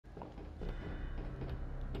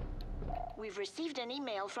We've received an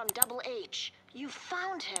email from Double H. You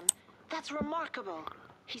found him. That's remarkable.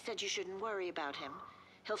 He said you shouldn't worry about him.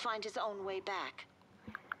 He'll find his own way back.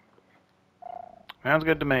 Sounds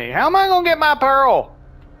good to me. How am I gonna get my pearl?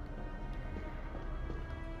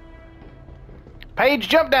 Paige,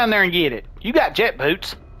 jump down there and get it. You got jet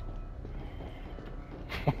boots.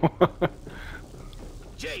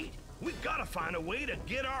 Jade, we gotta find a way to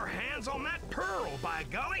get our hands on that pearl, by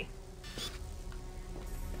golly.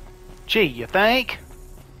 Gee, you think?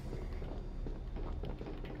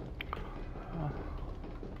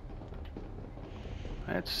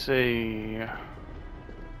 Let's see.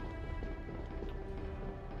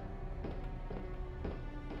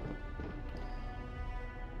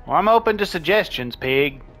 Well, I'm open to suggestions,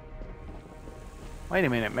 pig. Wait a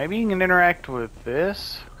minute, maybe you can interact with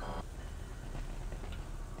this?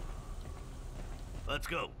 Let's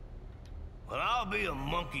go. Well, I'll be a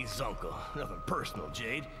monkey's uncle. Nothing personal,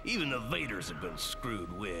 Jade. Even the Vaders have been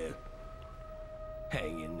screwed with.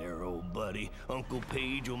 Hang in there, old buddy. Uncle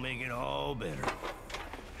Paige will make it all better.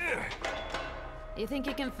 You think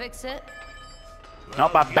you can fix it?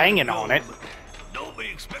 Not by banging on it. Don't be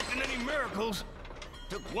expecting any miracles.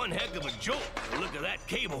 Took one heck of a jolt to look at that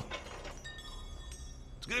cable.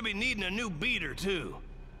 It's gonna be needing a new beater, too.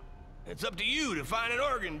 It's up to you to find an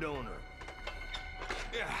organ donor.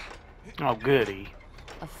 Yeah. Oh, goody.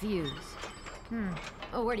 A fuse.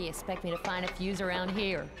 Oh, where do you expect me to find a fuse around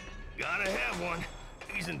here? Gotta have one.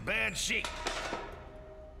 He's in bad shape.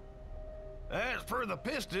 As per the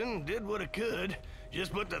piston, did what it could.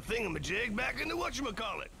 Just put the thingamajig back into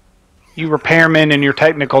whatchamacallit. You repairmen in your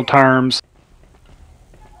technical terms.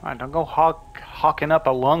 Alright, don't go hawking up a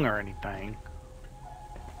lung or anything.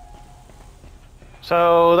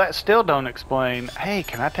 So that still don't explain. Hey,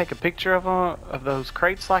 can I take a picture of those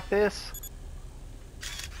crates like this?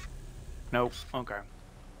 Nope. Okay.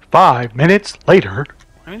 5 minutes later.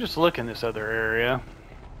 Let me just look in this other area.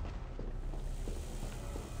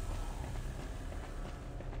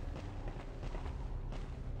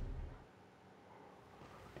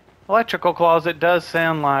 Electrical closet does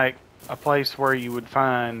sound like a place where you would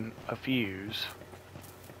find a fuse.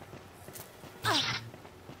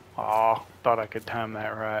 Aw, thought I could time that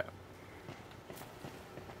right.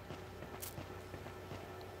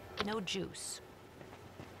 No juice.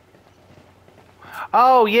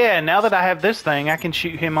 Oh yeah, now that I have this thing, I can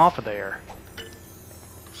shoot him off of there.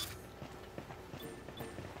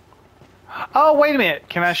 Oh, wait a minute.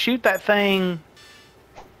 Can I shoot that thing?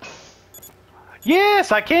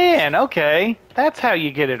 Yes, I can. Okay. That's how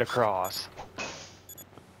you get it across.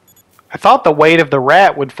 I thought the weight of the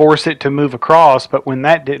rat would force it to move across, but when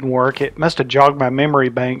that didn't work, it must have jogged my memory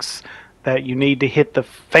banks that you need to hit the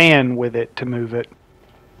fan with it to move it.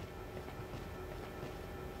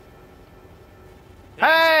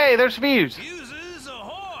 Hey, there's fuse. Fuses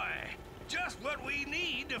ahoy! Just what we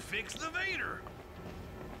need to fix the Vader.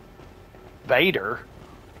 Vader?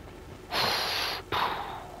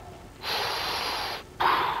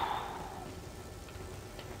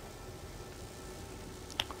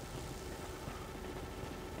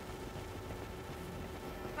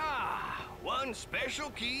 One special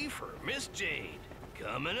key for Miss Jade.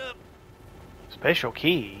 Coming up. Special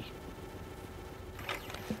key?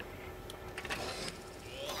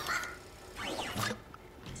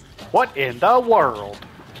 What in the world?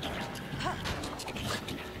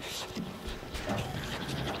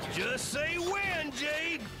 Just say when,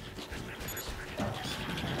 Jade.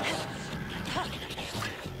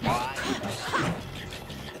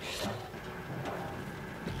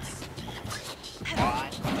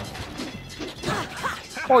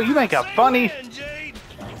 Boy, you make a funny... When, Jade.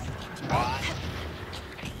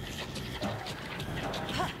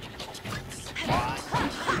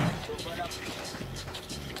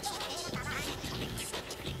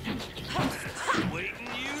 Waiting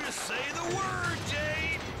you to say the word,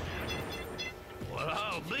 Jade. Well,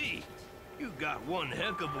 I'll be. You got one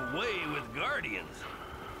heck of a way with Guardians.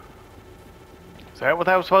 Is that what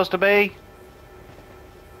that was supposed to be?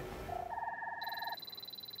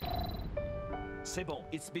 C'est bon,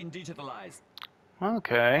 it's been digitalized.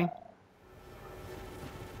 Okay.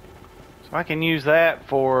 So I can use that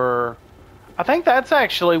for... I think that's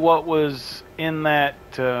actually what was in that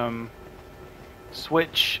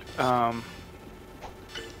switch... let's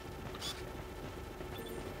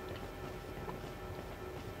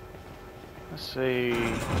see...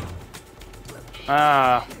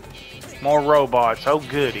 more robots. Oh,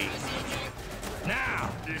 goody.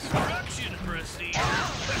 Now, destruction procedure.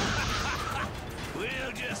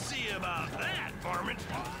 We'll just see about that, Varmint.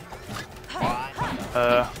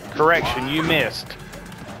 Correction, you missed.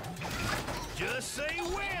 Just say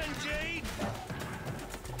when, Jade.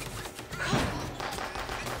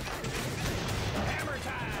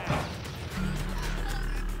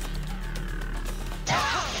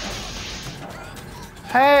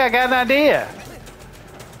 Hey, I got an idea.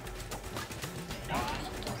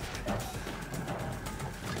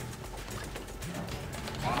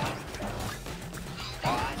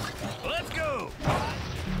 Let's go!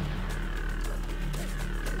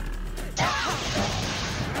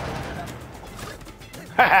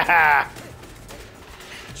 Ha ha ha!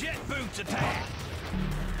 Jet boots attack!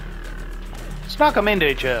 Snuck them into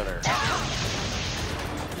each other.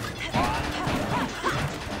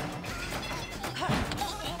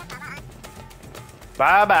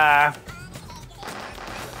 Bye-bye.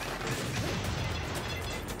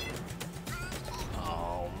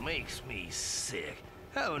 Oh, makes me sick.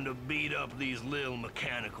 Having to beat up these little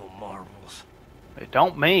mechanical marvels. It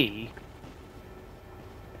don't me.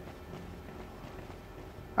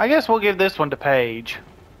 I guess we'll give this one to Paige.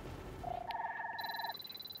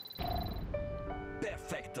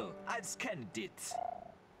 Perfecto. I've scanned it.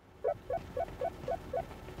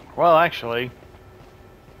 Well, actually,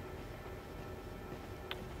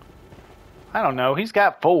 I don't know. He's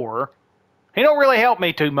got 4. He don't really help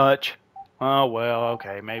me too much. Oh, well,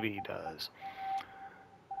 okay. Maybe he does.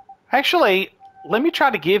 Actually, let me try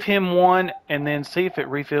to give him 1 and then see if it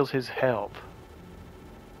refills his health.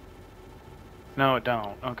 No, it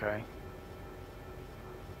don't. Okay.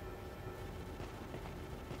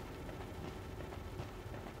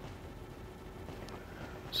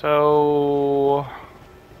 So...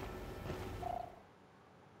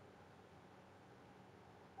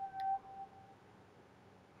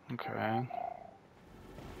 Okay.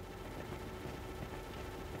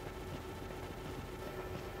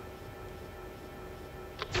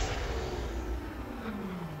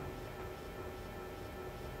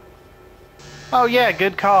 Oh yeah,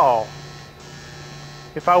 good call.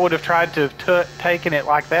 If I would have tried to have taken it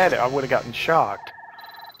like that, I would have gotten shocked.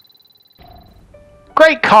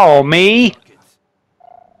 Great call, me!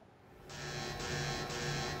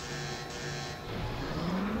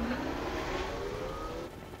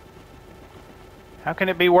 How can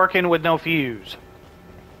it be working with no fuse?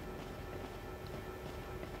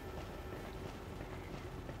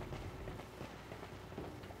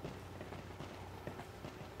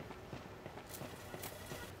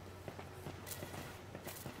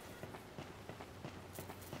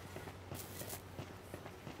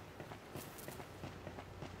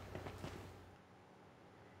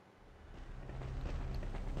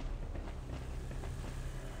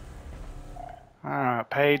 Alright,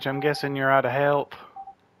 Paige, I'm guessing you're out of help.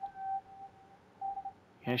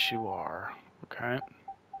 Yes, you are. Okay.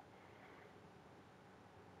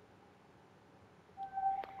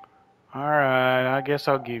 Alright, I guess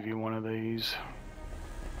I'll give you one of these.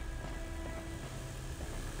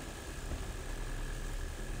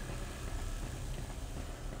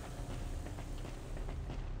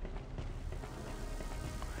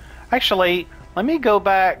 Actually, let me go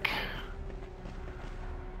back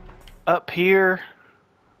up here,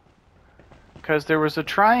 because there was a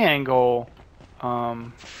triangle.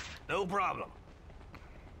 No problem.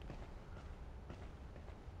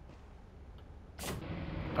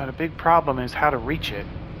 But a big problem is how to reach it.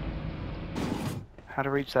 How to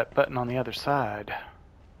reach that button on the other side.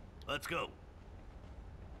 Let's go.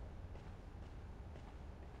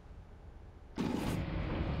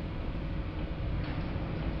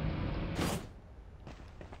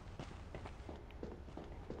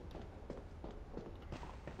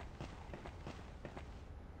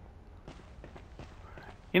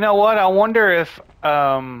 You know what? I wonder if,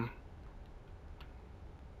 let's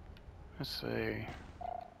see.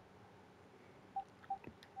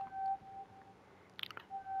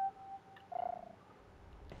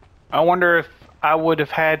 I wonder if I would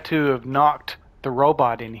have had to have knocked the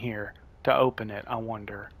robot in here to open it, I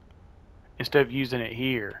wonder. Instead of using it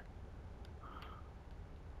here.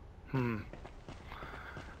 Well,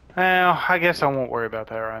 I guess I won't worry about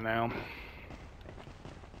that right now.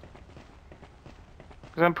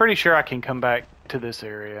 Because I'm pretty sure I can come back to this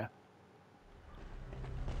area.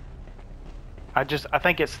 I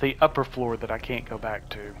think it's the upper floor that I can't go back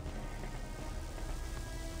to.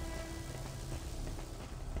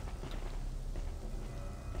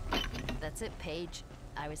 That's it, Paige.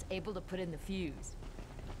 I was able to put in the fuse.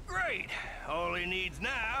 Great. All he needs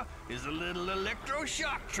now is a little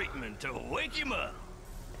electroshock treatment to wake him up.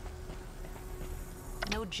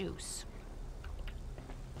 No juice.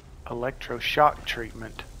 Electroshock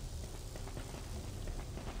treatment.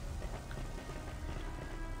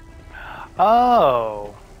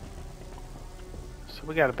 Oh. So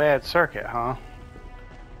we got a bad circuit, huh?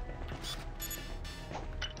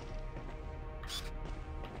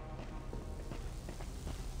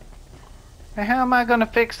 And how am I going to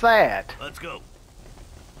fix that? Let's go.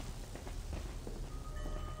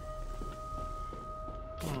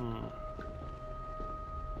 Hmm.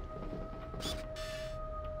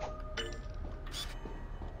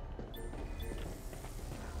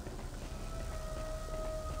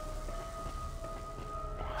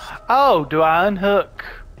 Oh, do I unhook?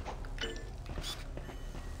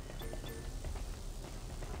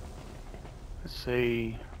 Let's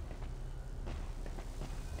see.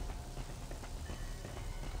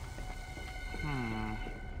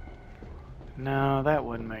 No, that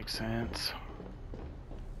wouldn't make sense.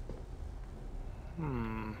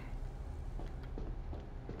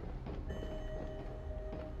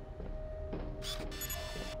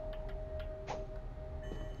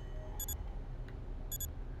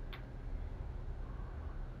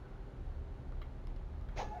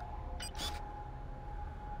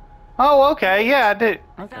 Oh, okay, yeah, I did.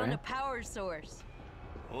 I found Okay. a power source.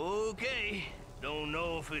 Okay. Don't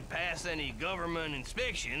know if it'd pass any government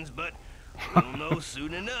inspections, but we'll know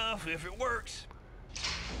soon enough if it works.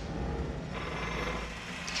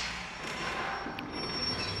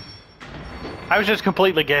 I was just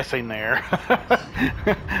completely guessing there.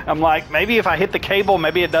 I'm like, maybe if I hit the cable,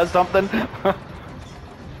 maybe it does something.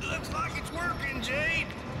 Looks like it's working, Jade.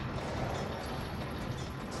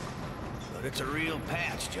 But it's a real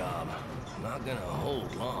patch job. Not gonna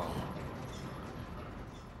hold long.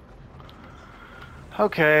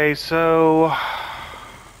 Okay, so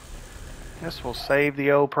guess we'll save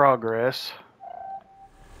the old progress.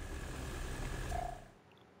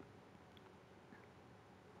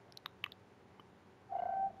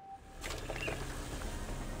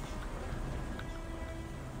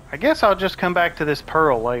 I guess I'll just come back to this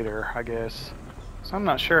pearl later, I guess. So I'm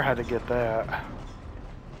not sure how to get that.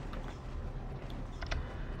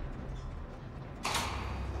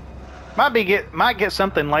 Might get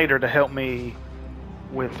something later to help me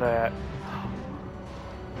with that.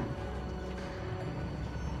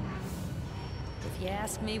 If you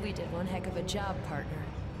ask me, we did one heck of a job, partner.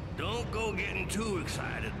 Don't go getting too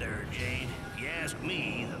excited there, Jade. If you ask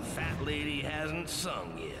me, the fat lady hasn't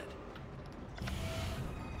sung yet.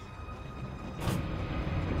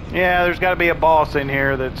 Yeah, there's got to be a boss in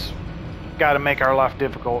here that's got to make our life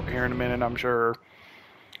difficult here in a minute, I'm sure.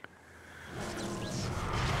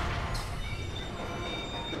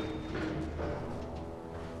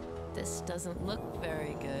 This doesn't look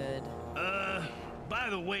very good. By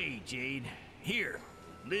the way, Jade, here,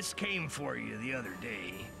 this came for you the other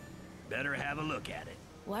day. Better have a look at it.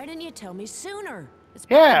 Why didn't you tell me sooner? It's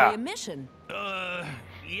Yeah. probably a mission.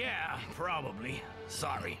 Yeah, probably.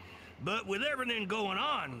 Sorry. But with everything going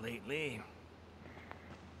on lately...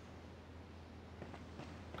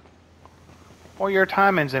 Well, your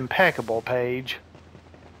timing's impeccable, Paige.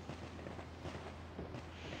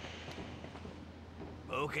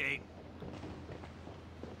 Okay.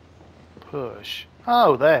 Push.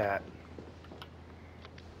 Oh, that.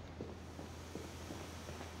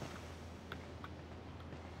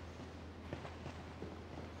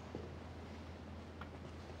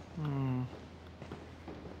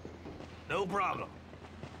 No problem.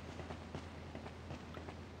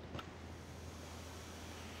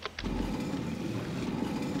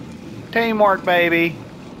 Teamwork, baby.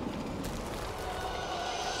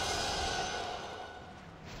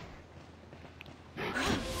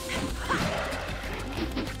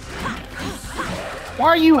 Why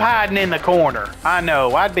are you hiding in the corner? I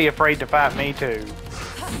know, I'd be afraid to fight me too.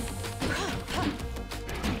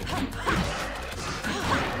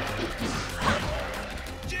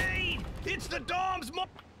 Jade, it's the Dom's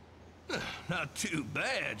Not too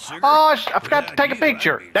bad, sugar. Oh, I forgot to Without take a you,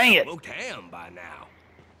 picture. I'd be Dang it. smoked ham by now.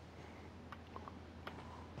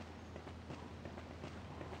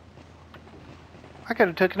 I could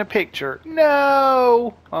have taken a picture.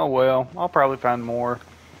 No! Oh well, I'll probably find more.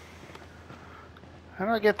 How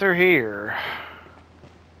do I get through here?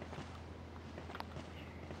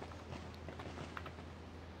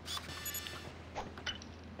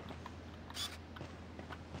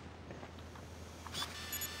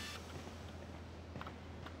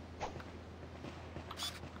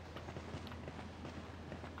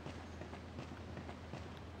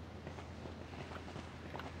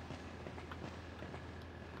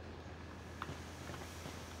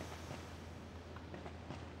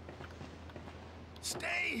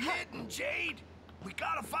 Stay hidden, Jade. We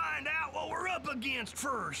gotta find out what we're up against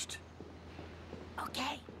first.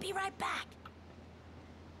 Okay, be right back.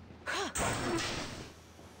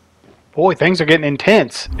 Boy, things are getting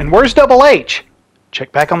intense. And where's Double H?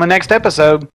 Check back on the next episode.